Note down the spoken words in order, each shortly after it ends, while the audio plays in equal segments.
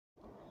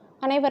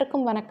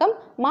அனைவருக்கும் வணக்கம்.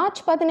 மார்ச்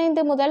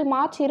 15 முதல்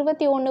மார்ச்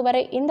 21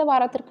 வரை இந்த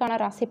வாரத்திற்கான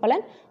ராசி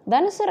பலன்.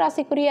 தனுசு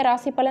ராசிக்குரிய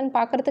ராசி பலன்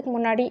பார்க்கறதுக்கு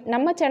முன்னாடி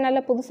நம்ம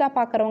சேனலை புதுசாக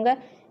பார்க்குறவங்க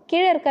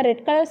கீழே இருக்க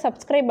ரெட் கலர்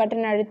சப்ஸ்கிரைப்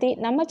பட்டன் அழுத்தி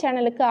நம்ம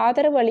சேனலுக்கு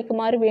ஆதரவு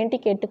அளிக்குமாறு வேண்டி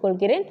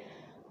கேட்டுக்கொள்கிறேன்.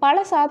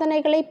 பல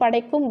சாதனைகளை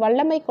படைக்கும்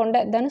வல்லமை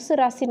கொண்ட தனுசு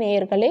ராசி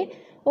நேயர்களே,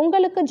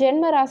 உங்களுக்கு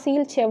ஜென்ம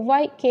ராசியில்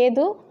செவ்வாய்,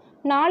 கேது,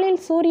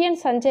 நாளில் சூரியன்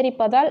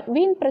சஞ்சரிப்பதால்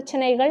வீண்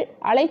பிரச்சனைகள்,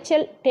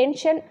 அலைச்சல்,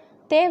 டென்ஷன்,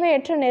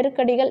 தேவையற்ற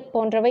நெருக்கடிகள்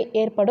போன்றவை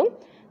ஏற்படும்.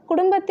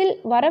 குடும்பத்தில்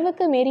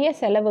வரவுக்கு மீறிய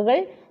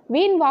செலவுகள்,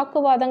 வீண்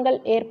வாக்குவாதங்கள்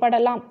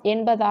ஏற்படலாம்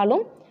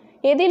என்பதாலும்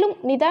எதிலும்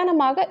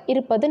நிதானமாக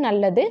இருப்பது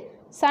நல்லது.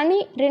 சனி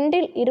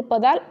 2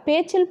 இருப்பதால்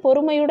பேச்சில்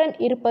பொறுமையுடன்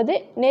இருப்பது,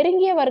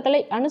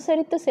 நெருங்கியவர்களை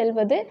அனுசரித்து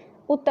செல்வது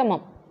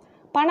உத்தமம்.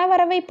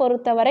 பணவரவை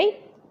பொறுத்தவரை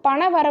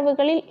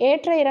பணவரவுகளில்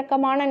ஏற்ற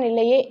இறக்கமான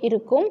நிலையே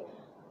இருக்கும்.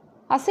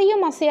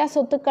 அசையும் அசையா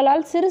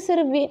சொத்துக்களால் சிறு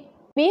சிறு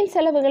வீண்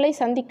செலவுகளை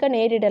சந்திக்க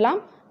நேரிடலாம்.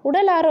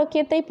 உடல்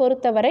ஆரோக்கியத்தை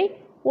பொறுத்தவரை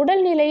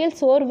உடல்நிலையில்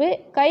சோர்வு,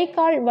 கை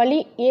கால் வலி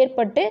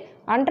ஏற்பட்டு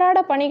அன்றாட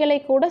பணிகளை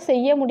கூட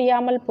செய்ய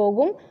முடியாமல்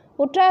போகும்.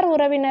 உற்றார்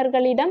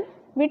உறவினர்களிடம்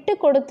விட்டு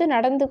கொடுத்து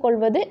நடந்து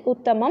கொள்வது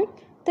உத்தமம்.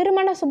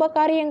 திருமண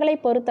சுபகாரியங்களை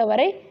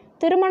பொறுத்தவரை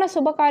திருமண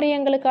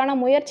சுபகாரியங்களுக்கான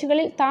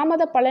முயற்சிகளில்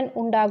தாமத பலன்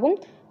உண்டாகும்.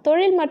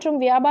 தொழில் மற்றும்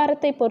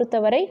வியாபாரத்தை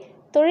பொறுத்தவரை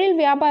தொழில்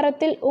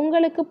வியாபாரத்தில்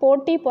உங்களுக்கு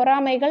போட்டி,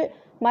 பொறாமைகள்,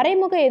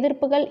 மறைமுக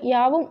எதிர்ப்புகள்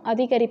யாவும்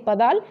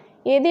அதிகரிப்பதால்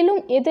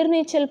எதிலும்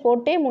எதிர்நீச்சல்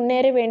போட்டே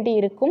முன்னேற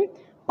வேண்டியிருக்கும்.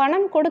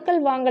 பணம் கொடுக்கல்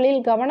வாங்கலில்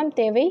கவனம்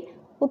தேவை.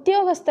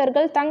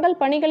 உத்தியோகஸ்தர்கள் தங்கள்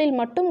பணிகளில்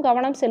மட்டும்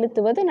கவனம்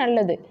செலுத்துவது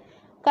நல்லது.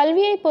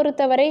 கல்வியை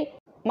பொறுத்தவரை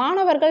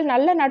மாணவர்கள்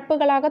நல்ல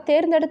நட்புகளாக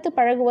தேர்ந்தெடுத்து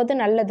பழகுவது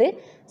நல்லது.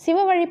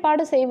 சிவ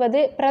வழிபாடு செய்வது,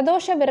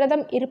 பிரதோஷ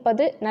விரதம்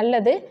இருப்பது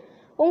நல்லது.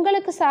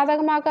 உங்களுக்கு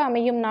சாதகமாக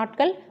அமையும்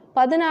நாட்கள்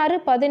 16,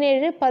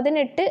 17,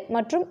 18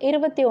 மற்றும்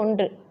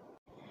 21.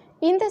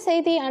 இந்த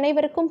செய்தி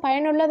அனைவருக்கும்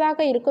பயனுள்ளதாக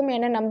இருக்கும்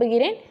என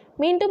நம்புகிறேன்.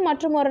 மீண்டும்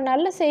மற்றும் ஒரு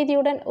நல்ல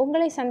செய்தியுடன்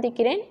உங்களை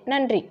சந்திக்கிறேன்.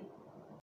 நன்றி.